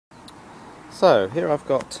So here I've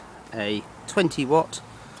got a 20 watt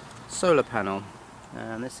solar panel,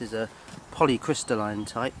 and this is a polycrystalline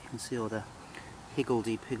type. You can see all the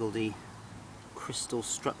higgledy-piggledy crystal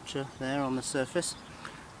structure there on the surface.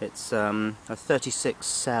 It's a 36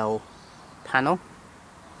 cell panel,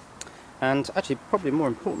 and actually probably more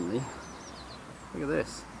importantly, look at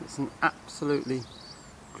this, it's an absolutely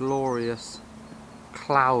glorious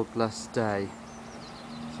cloudless day.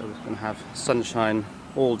 So we're going to have sunshine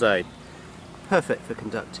all day. Perfect for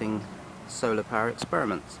conducting solar power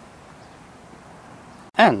experiments.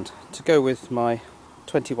 And to go with my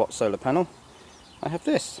 20 watt solar panel, I have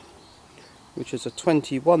this, which is a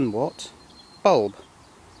 21 watt bulb.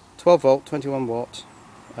 12 volt, 21 watt,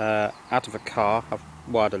 out of a car. I've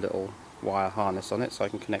wired a little wire harness on it so I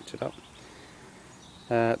can connect it up.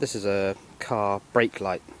 This is a car brake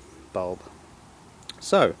light bulb.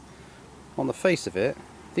 So, on the face of it,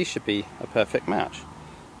 these should be a perfect match.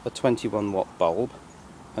 A 21 watt bulb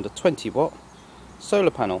and a 20 watt solar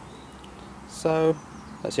panel. So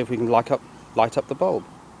let's see if we can light up the bulb.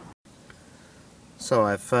 So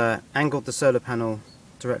I've angled the solar panel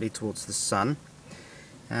directly towards the sun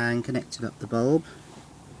and connected up the bulb.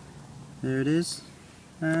 There it is,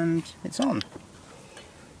 and it's on.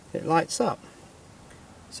 It lights up,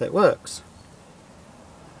 so it works.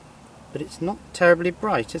 But it's not terribly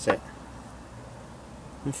bright, is it?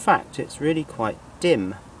 In fact, it's really quite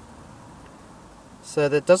dim. So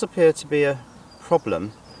there does appear to be a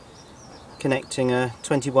problem connecting a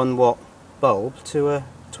 21 watt bulb to a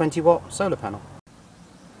 20 watt solar panel.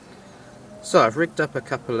 So I've rigged up a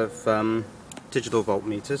couple of digital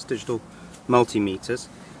voltmeters, digital multimeters,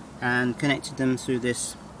 and connected them through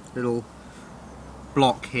this little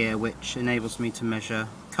block here, which enables me to measure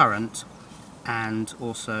current and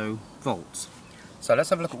also volts. So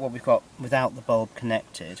let's have a look at what we've got without the bulb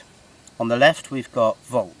connected. On the left we've got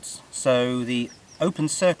volts. So the open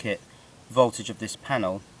circuit voltage of this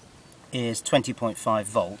panel is 20.5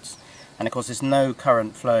 volts, and of course there's no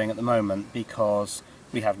current flowing at the moment because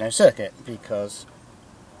we have no circuit, because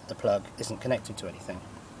the plug isn't connected to anything.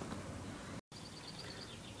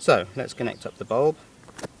 So let's connect up the bulb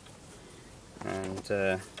and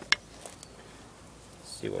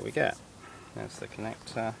see what we get. There's the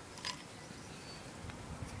connector.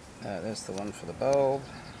 There's the one for the bulb.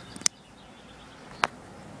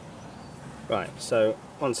 Right, so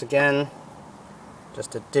once again,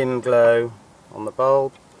 just a dim glow on the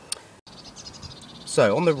bulb.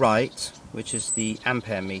 So on the right, which is the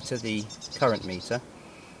ampere meter, the current meter,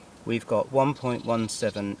 we've got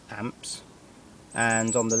 1.17 amps,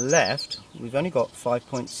 and on the left we've only got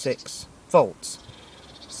 5.6 volts.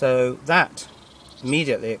 So that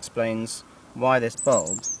immediately explains why this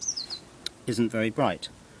bulb isn't very bright.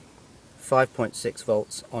 5.6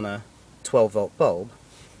 volts on a 12 volt bulb,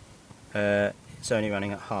 it's only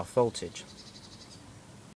running at half voltage.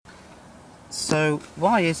 So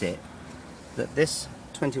why is it that this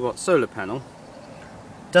 20 watt solar panel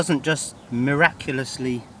doesn't just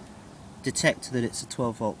miraculously detect that it's a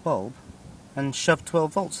 12 volt bulb and shove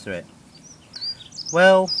 12 volts through it?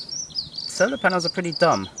 Well, solar panels are pretty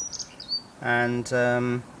dumb, and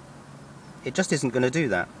it just isn't going to do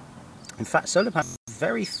that. In fact, solar panels are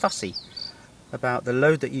very fussy about the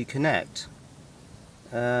load that you connect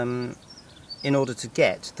in order to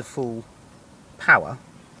get the full power,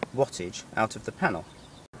 wattage, out of the panel.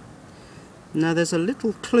 Now there's a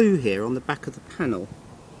little clue here on the back of the panel.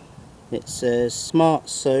 It says Smart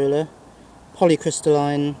Solar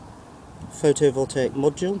Polycrystalline Photovoltaic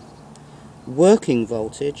Module, working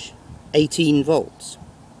voltage 18 volts.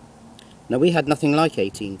 Now we had nothing like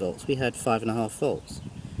 18 volts, we had 5.5 volts.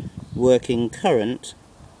 Working current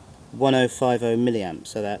 1050 milliamps,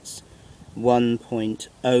 so that's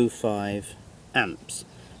 1.05 amps.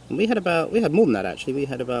 And we had more than that actually, we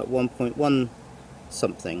had about 1.1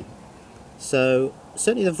 something. So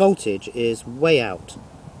certainly the voltage is way out,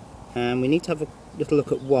 and we need to have a little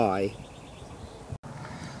look at why.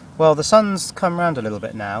 Well, the sun's come round a little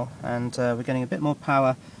bit now, and we're getting a bit more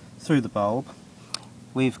power through the bulb.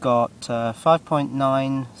 We've got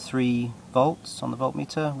 5.93 volts on the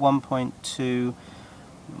voltmeter,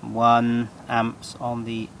 1.21 amps on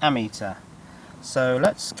the ammeter. So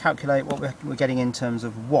let's calculate what we're getting in terms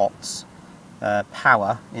of watts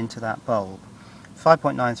power into that bulb.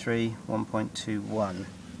 5.93, 1.21.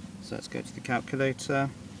 So let's go to the calculator.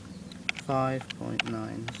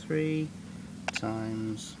 5.93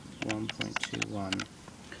 times 1.21.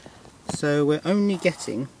 So we're only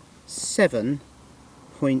getting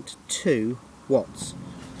 7.2 watts.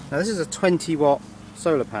 Now this is a 20 watt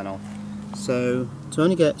solar panel, so to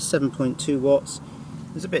only get 7.2 watts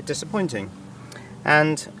is a bit disappointing.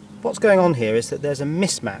 And What's going on here is that there's a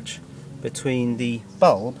mismatch between the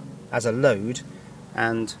bulb as a load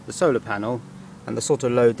and the solar panel and the sort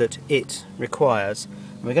of load that it requires.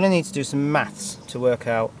 And we're going to need to do some maths to work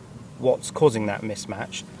out what's causing that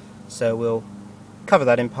mismatch, so we'll cover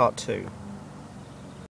that in part 2.